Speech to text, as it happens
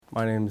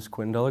My name is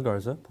Quentin De La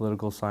Garza,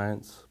 political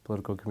science,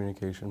 political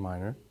communication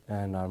minor,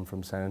 and I'm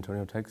from San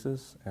Antonio,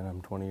 Texas, and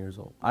I'm 20 years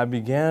old. I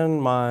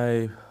began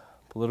my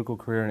political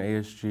career in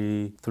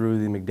ASG through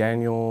the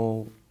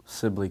McDaniel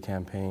Sibley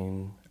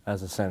campaign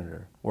as a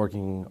senator,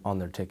 working on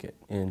their ticket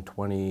in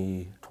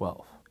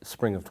 2012,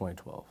 spring of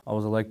 2012. I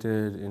was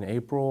elected in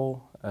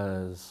April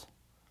as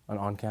an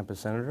on-campus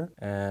senator,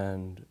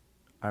 and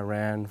I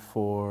ran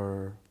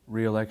for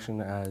re-election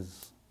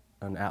as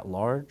an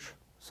at-large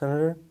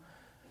senator.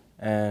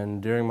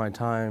 And during my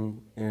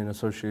time in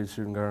Associated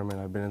Student Government,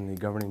 I've been in the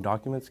Governing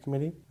Documents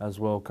Committee. As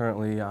well,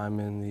 currently I'm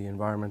in the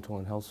Environmental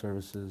and Health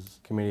Services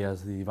Committee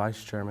as the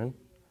Vice Chairman.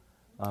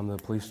 I'm the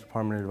Police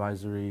Department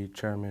Advisory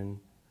Chairman,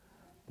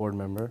 board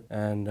member,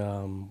 and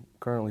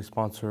currently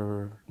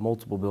sponsor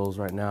multiple bills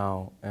right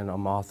now, and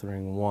I'm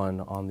authoring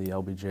one on the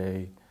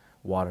LBJ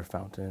water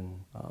fountain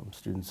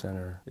student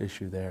center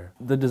issue there.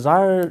 The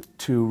desire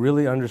to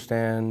really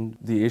understand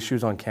the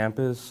issues on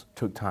campus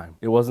took time.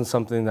 It wasn't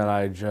something that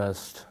I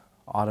just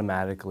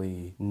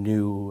automatically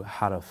knew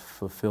how to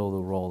fulfill the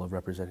role of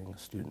representing a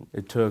student.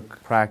 It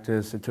took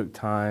practice, it took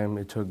time,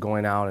 it took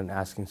going out and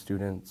asking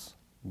students,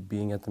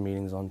 being at the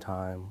meetings on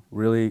time,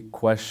 really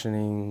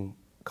questioning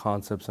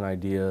concepts and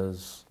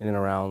ideas in and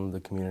around the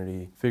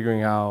community,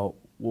 figuring out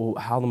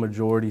how the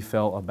majority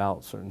felt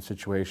about certain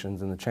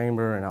situations in the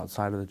chamber and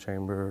outside of the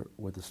chamber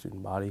with the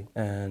student body.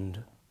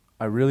 And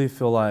I really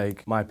feel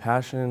like my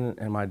passion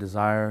and my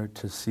desire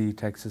to see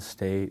Texas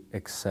State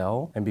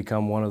excel and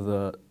become one of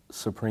the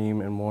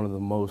supreme and one of the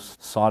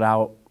most sought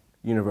out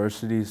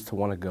universities to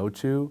want to go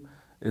to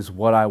is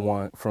what I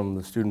want from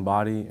the student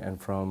body and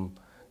from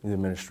the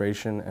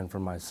administration and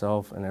from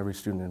myself and every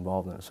student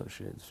involved in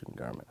Associated Student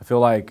Government. I feel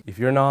like if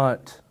you're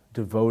not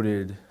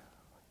devoted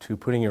to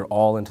putting your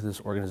all into this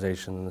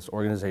organization, then this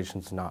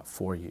organization's not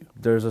for you.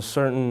 There's a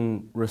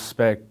certain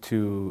respect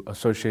to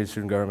Associated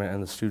Student Government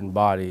and the student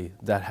body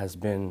that has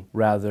been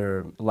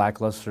rather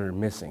lackluster,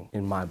 missing,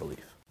 in my belief.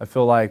 I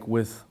feel like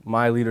with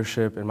my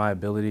leadership and my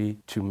ability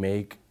to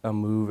make a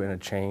move and a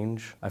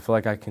change, I feel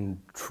like I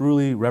can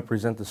truly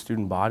represent the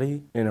student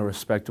body in a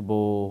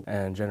respectable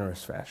and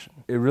generous fashion.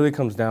 It really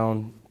comes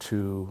down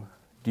to,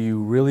 do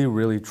you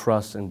really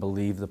trust and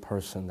believe the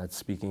person that's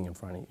speaking in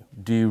front of you?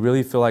 Do you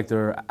really feel like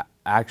they're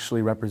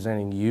actually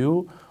representing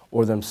you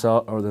or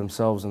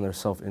themselves and their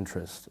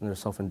self-interest and their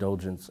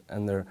self-indulgence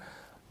and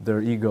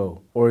their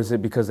ego? Or is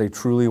it because they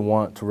truly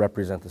want to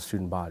represent the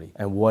student body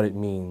and what it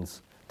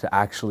means to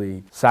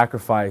actually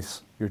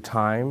sacrifice your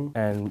time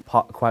and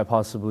quite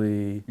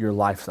possibly your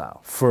lifestyle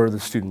for the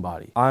student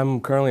body?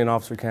 I'm currently an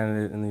officer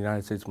candidate in the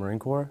United States Marine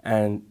Corps,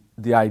 and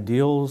the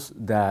ideals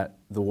that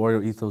the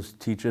warrior ethos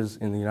teaches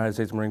in the United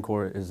States Marine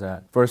Corps is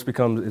that first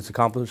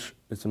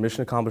it's a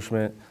mission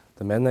accomplishment,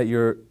 the men that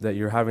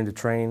you're having to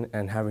train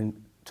and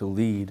having to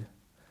lead,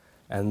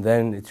 and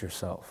then it's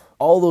yourself.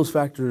 All those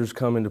factors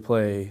come into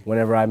play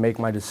whenever I make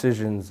my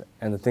decisions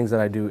and the things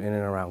that I do in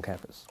and around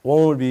campus.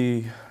 One would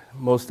be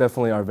most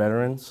definitely our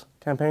veterans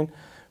campaign,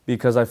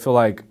 because I feel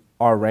like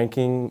our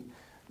ranking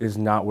is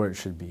not where it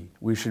should be.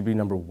 We should be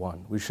number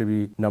one. We should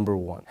be number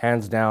one.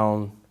 Hands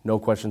down, no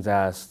questions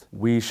asked.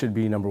 We should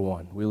be number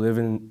one. We live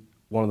in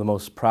one of the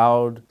most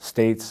proud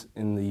states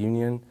in the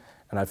union,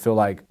 and I feel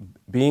like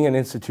being an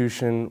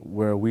institution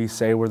where we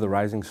say we're the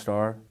rising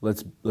star,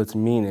 let's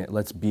mean it,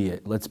 let's be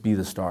it, let's be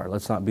the star.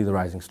 Let's not be the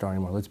rising star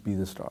anymore, let's be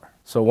the star.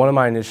 So one of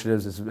my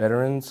initiatives is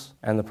veterans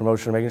and the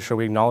promotion of making sure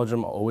we acknowledge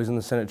them always in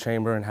the Senate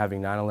chamber and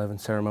having 9/11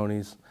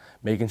 ceremonies,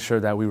 making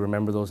sure that we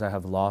remember those that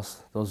have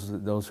lost,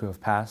 those who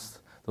have passed,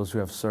 those who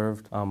have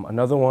served.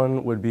 Another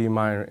one would be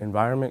my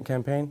environment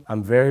campaign.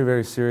 I'm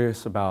very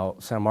serious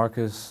about San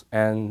Marcos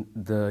and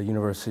the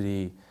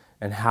university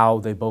and how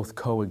they both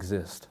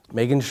coexist.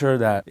 Making sure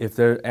that if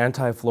their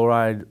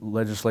anti-fluoride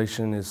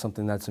legislation is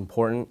something that's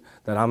important,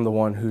 that I'm the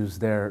one who's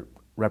there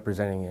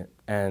representing it,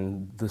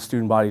 and the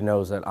student body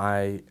knows that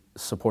I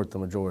support the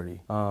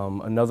majority.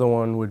 Another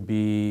one would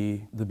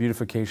be the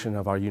beautification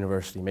of our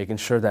university, making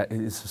sure that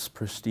it is as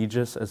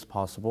prestigious as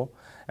possible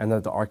and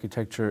that the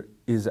architecture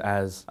is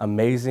as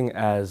amazing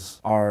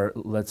as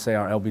let's say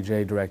our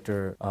LBJ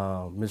director,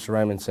 Mr.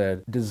 Raymond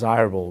said,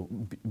 desirable,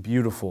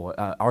 beautiful.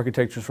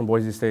 Architectures from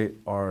Boise State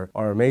are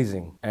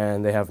amazing,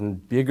 and they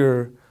have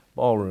bigger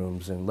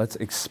ballrooms, and let's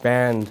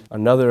expand.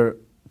 Another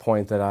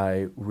point that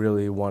I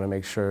really want to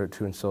make sure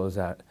to instill is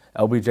that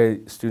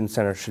LBJ Student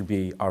Center should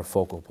be our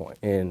focal point.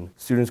 And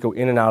students go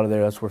in and out of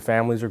there. That's where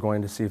families are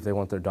going to see if they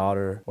want their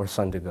daughter or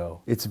son to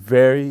go. It's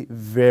very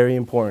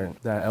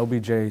important that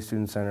LBJ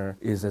Student Center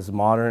is as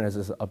modern,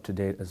 as up to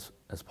date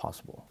as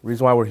possible. The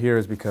reason why we're here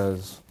is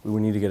because we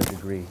would need to get a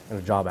degree and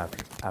a job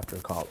after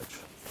college.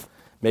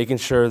 Making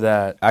sure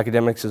that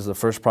academics is the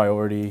first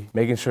priority,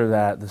 making sure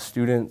that the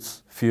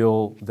students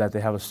feel that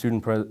they have a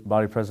student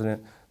body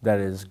president that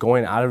is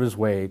going out of his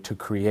way to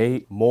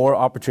create more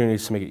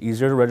opportunities to make it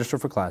easier to register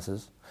for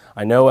classes.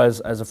 I know as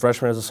a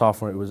freshman, as a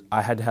sophomore,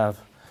 I had to have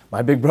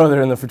my big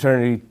brother in the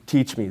fraternity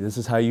teach me, this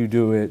is how you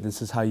do it,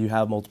 this is how you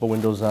have multiple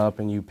windows up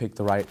and you pick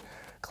the right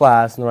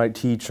class and the right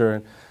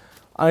teacher.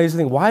 I used to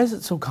think, why is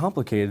it so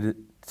complicated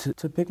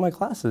to pick my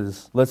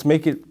classes. Let's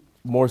make it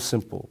more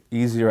simple,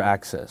 easier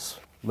access.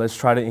 Let's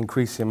try to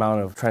increase the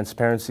amount of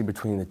transparency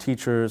between the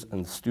teachers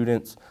and the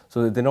students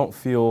so that they don't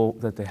feel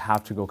that they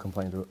have to go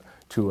complain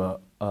to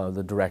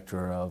the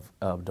director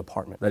of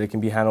department, that it can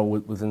be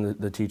handled within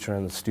the teacher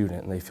and the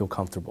student and they feel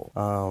comfortable.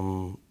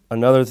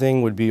 Another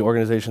thing would be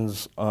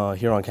organizations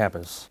here on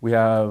campus. We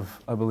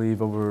have, I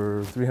believe,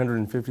 over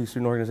 350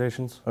 student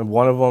organizations, and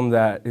one of them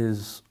that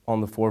is on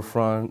the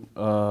forefront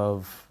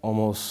of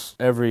almost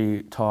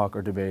every talk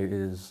or debate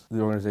is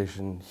the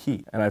organization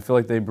HEAT. And I feel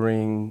like they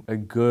bring a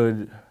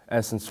good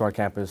essence to our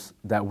campus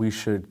that we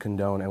should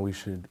condone and we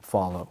should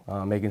follow,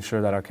 making sure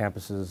that our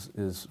campus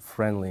is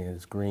friendly,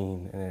 is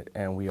green,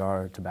 and we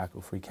are a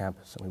tobacco-free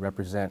campus, and we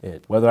represent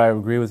it. Whether I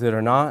agree with it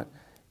or not,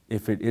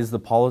 if it is the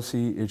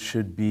policy, it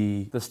should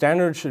be, the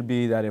standard should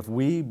be that if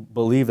we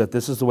believe that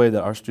this is the way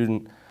that our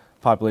student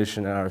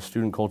population and our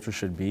student culture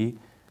should be,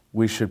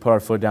 we should put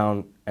our foot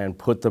down and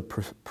put the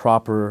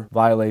proper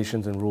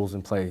violations and rules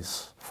in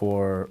place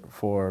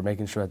for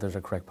making sure that there's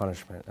a correct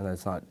punishment and that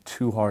it's not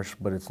too harsh,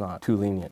 but it's not too lenient.